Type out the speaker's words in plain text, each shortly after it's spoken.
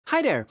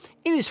Hi there!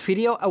 In this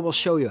video I will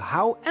show you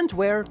how and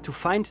where to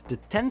find the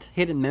 10th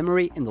hidden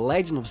memory in the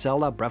Legend of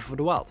Zelda Breath of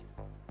the Wild.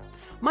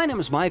 My name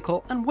is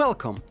Michael and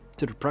welcome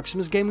to the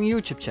Proximus Gaming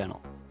YouTube channel.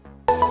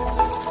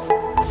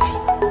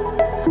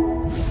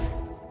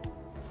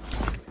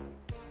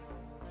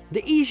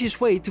 The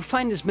easiest way to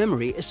find this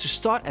memory is to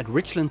start at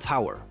Richland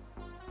Tower.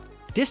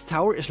 This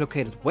tower is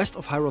located west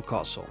of Hyrule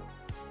Castle.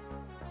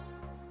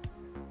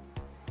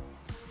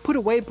 Put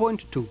a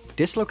waypoint to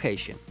this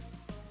location.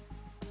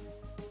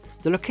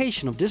 The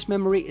location of this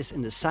memory is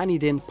in the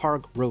Sanidin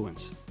Park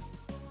ruins.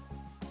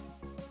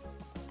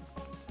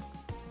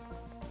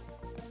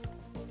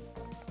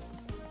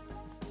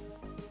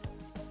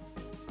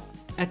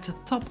 At the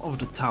top of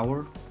the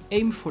tower,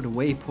 aim for the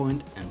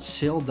waypoint and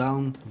sail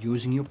down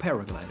using your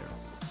paraglider.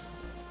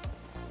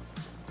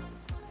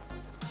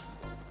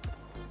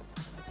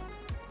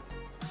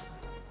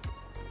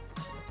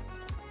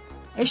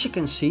 As you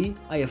can see,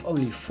 I have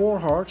only 4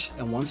 hearts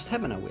and 1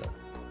 stamina wheel.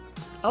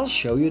 I'll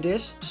show you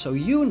this so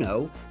you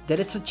know that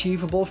it's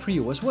achievable for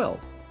you as well,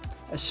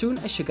 as soon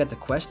as you get the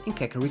quest in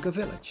Kakariko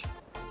Village.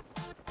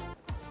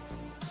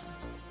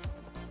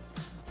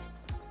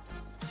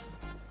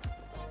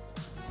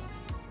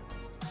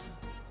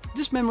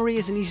 This memory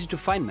is an easy to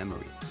find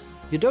memory.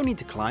 You don't need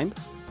to climb,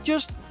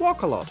 just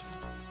walk a lot.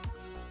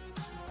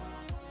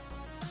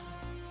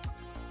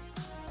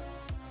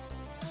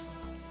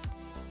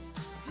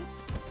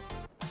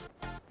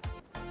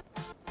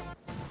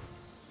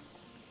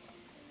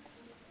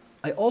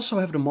 I also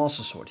have the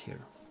MasterSword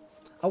here.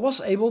 I was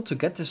able to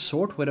get this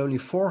sword with only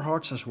 4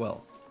 hearts as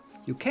well.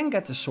 You can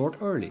get the sword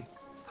early.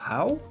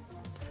 How?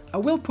 I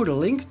will put a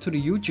link to the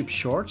YouTube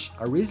shorts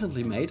I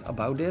recently made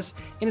about this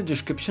in the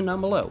description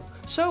down below,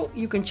 so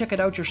you can check it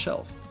out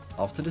yourself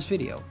after this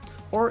video.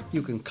 Or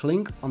you can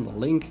click on the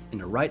link in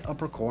the right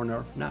upper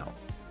corner now.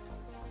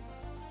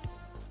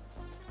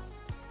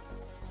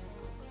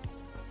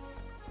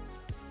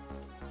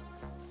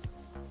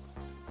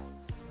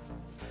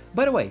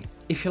 By the way,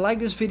 if you like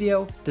this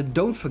video, then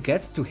don't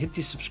forget to hit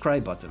the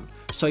subscribe button,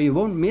 so you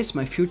won't miss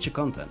my future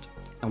content.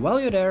 And while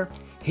you're there,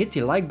 hit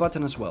the like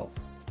button as well.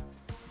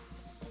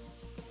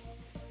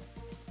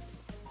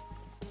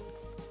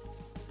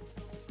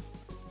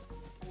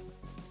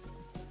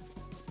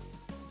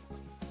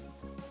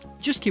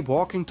 Just keep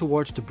walking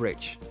towards the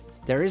bridge.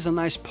 There is a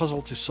nice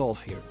puzzle to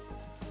solve here.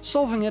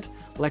 Solving it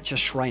lets you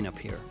shrine up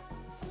here.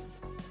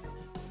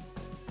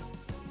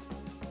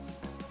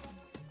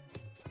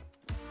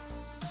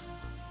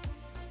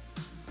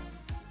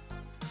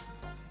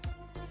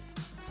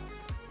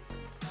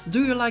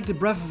 Do you like the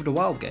Breath of the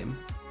Wild game?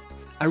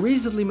 I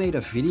recently made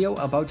a video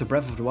about the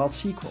Breath of the Wild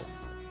sequel.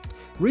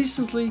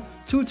 Recently,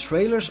 2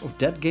 trailers of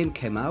that game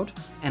came out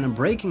and I'm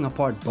breaking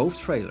apart both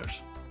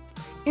trailers.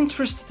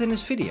 Interested in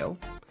this video?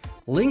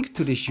 Link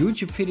to this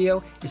YouTube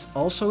video is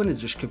also in the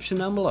description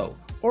down below,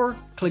 or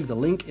click the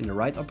link in the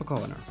right upper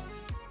corner.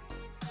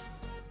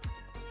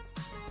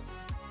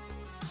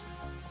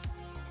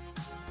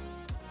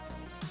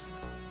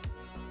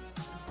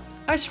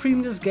 I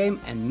stream this game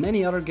and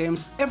many other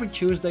games every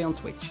Tuesday on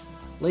Twitch.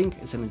 Link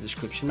is in the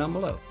description down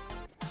below.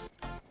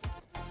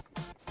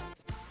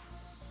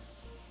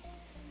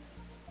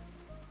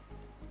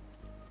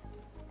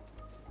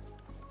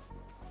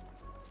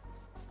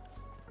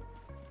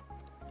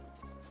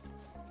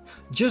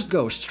 Just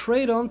go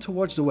straight on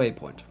towards the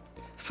waypoint.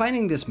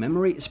 Finding this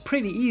memory is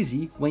pretty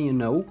easy when you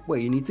know where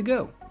you need to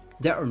go.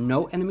 There are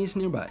no enemies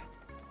nearby.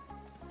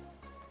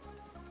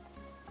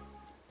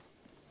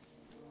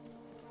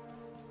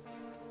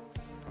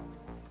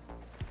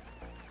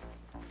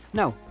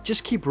 Now,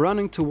 just keep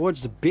running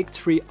towards the big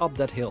tree up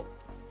that hill.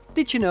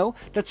 Did you know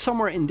that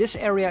somewhere in this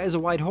area is a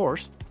white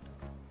horse?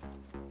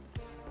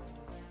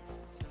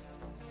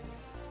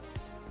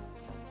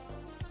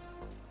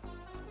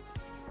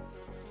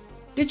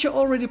 Did you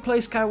already play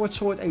SkyWard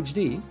Sword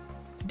HD?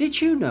 Did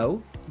you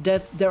know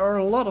that there are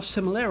a lot of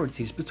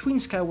similarities between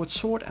SkyWard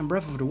Sword and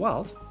Breath of the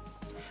Wild?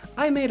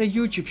 I made a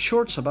YouTube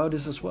shorts about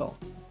this as well.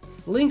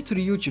 Link to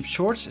the YouTube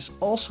shorts is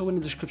also in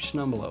the description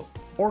down below,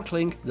 or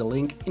click the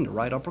link in the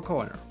right upper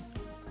corner.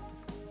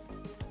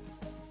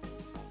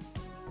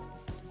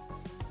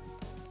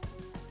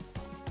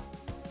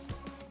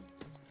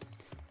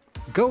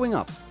 Going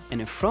up and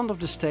in front of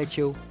the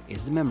statue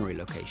is the memory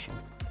location.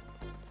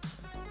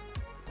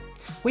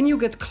 When you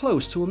get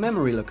close to a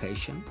memory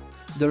location,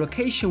 the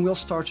location will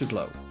start to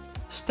glow.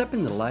 Step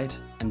in the light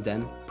and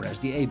then press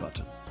the A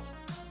button.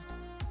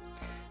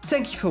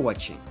 Thank you for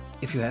watching.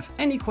 If you have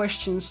any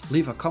questions,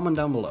 leave a comment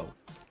down below.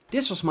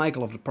 This was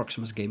Michael of the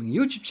Proximus Gaming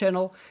YouTube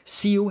channel.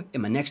 See you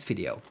in my next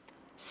video.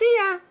 See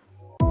ya!